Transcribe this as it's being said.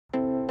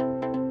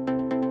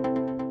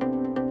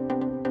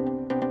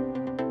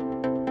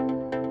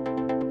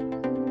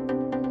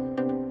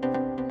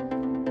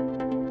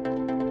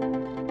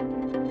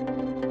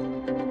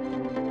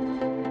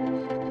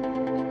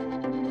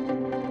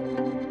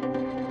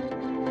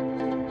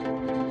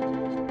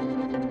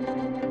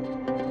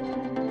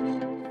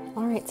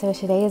So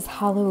today is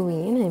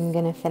Halloween. I'm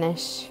gonna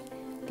finish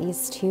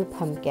these two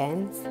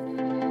pumpkins.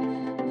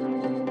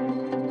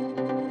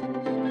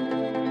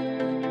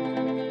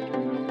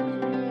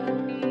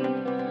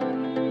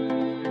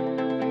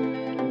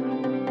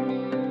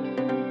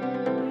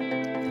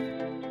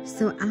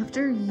 So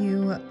after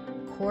you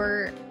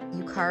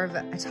carve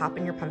a top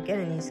in your pumpkin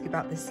and you scoop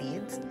out the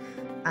seeds,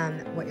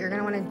 what you're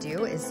gonna wanna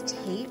do is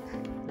tape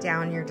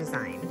down your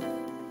design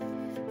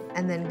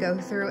and then go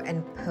through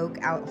and poke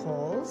out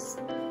holes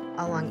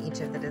along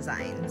each of the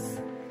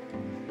designs.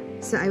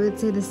 So I would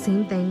say the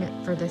same thing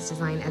for this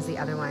design as the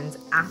other ones.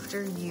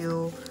 After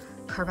you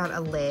carve out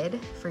a lid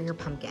for your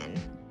pumpkin,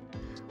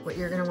 what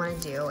you're gonna wanna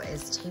do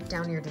is tape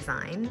down your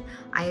design.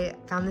 I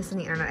found this on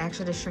the internet. I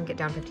actually had to shrink it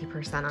down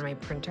 50% on my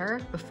printer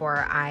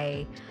before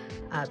I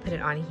put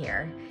it on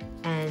here.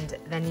 And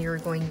then you're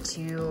going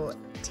to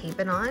tape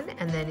it on,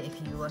 and then if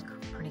you look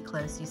pretty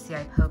close, you see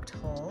I poked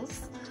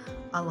holes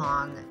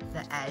along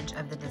the edge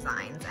of the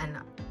designs and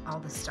all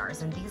the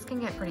stars. And these can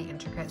get pretty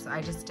intricate, so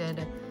I just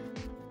did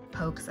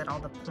pokes at all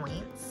the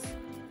points.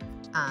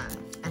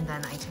 And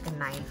then I took a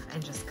knife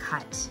and just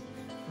cut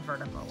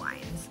vertical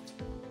lines.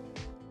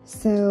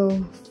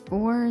 So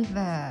for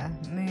the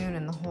moon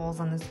and the holes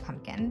on this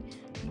pumpkin,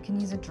 you can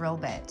use a drill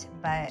bit,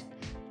 but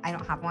I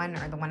don't have one,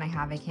 or the one I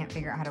have I can't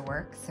figure out how to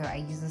work, so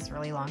I use this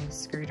really long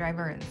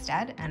screwdriver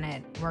instead, and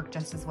it worked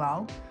just as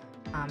well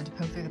to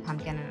poke through the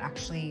pumpkin, and it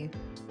actually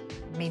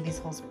made these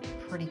holes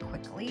pretty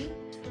quickly.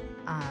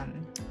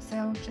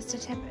 So just a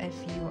tip if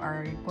you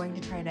are going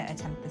to try to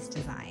attempt this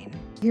design.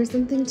 Here's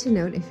something to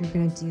note if you're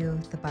going to do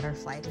the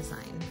butterfly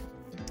design.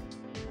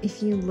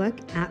 If you look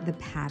at the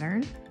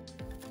pattern,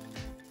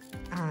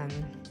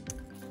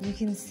 you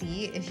can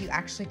see if you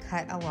actually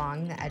cut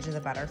along the edge of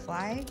the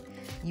butterfly,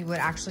 you would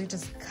actually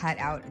just cut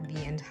out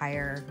the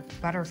entire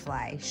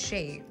butterfly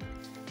shape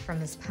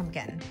from this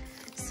pumpkin.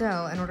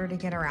 So in order to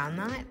get around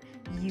that,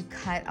 you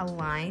cut a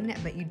line,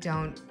 but you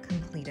don't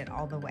complete it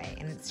all the way,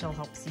 and it still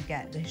helps you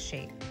get the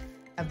shape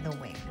of the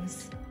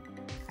wings.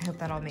 I hope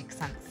that all makes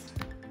sense.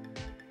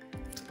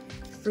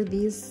 For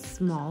these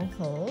small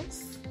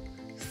holes,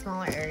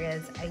 smaller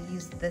areas, I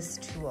used this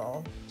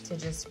tool to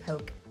just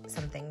poke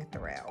something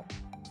through.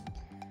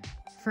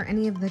 For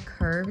any of the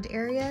curved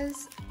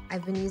areas,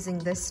 I've been using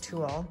this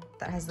tool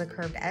that has the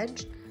curved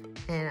edge,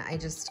 and I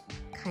just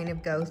kind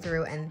of go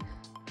through and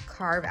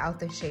carve out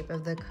the shape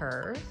of the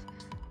curve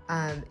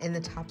in the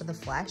top of the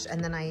flesh,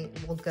 and then I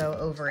will go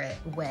over it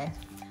with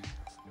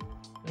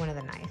one of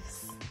the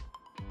knives.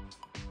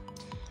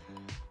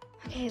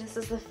 Okay, this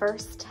is the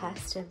first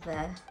test of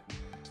the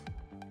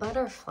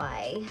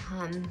butterfly.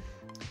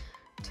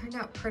 Turned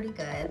out pretty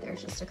good.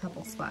 There's just a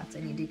couple spots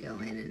I need to go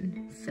in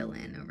and fill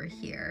in over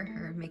here,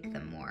 or make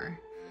them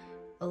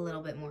a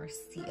little bit more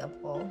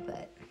seeable,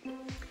 but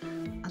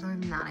other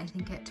than that, I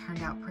think it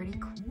turned out pretty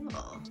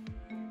cool.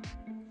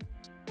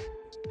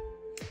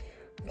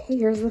 Okay,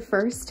 here's the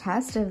first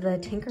test of the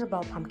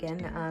Tinkerbell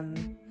pumpkin.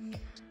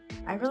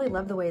 I really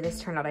love the way this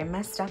turned out. I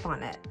messed up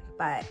on it,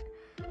 but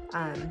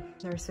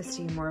there was supposed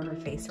to be more of her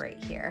face right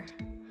here.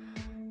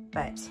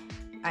 But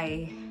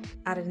I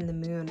added in the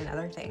moon and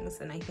other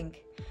things, and I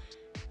think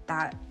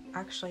that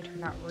actually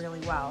turned out really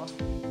well.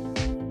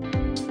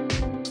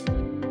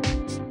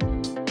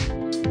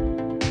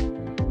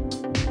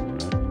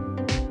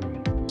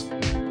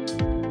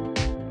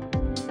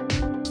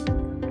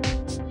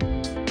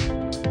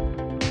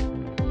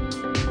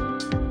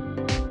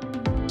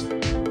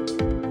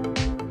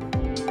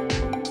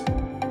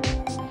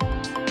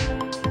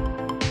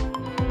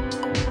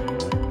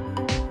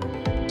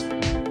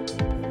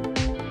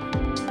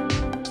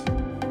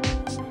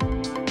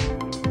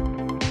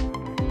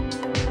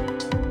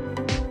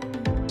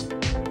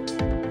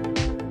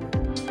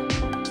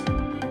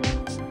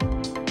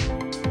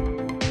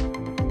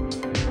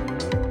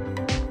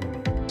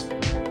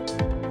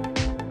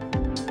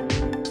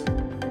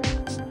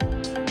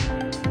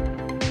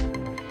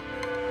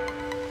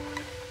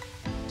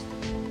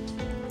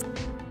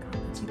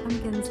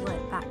 Pumpkins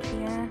lit back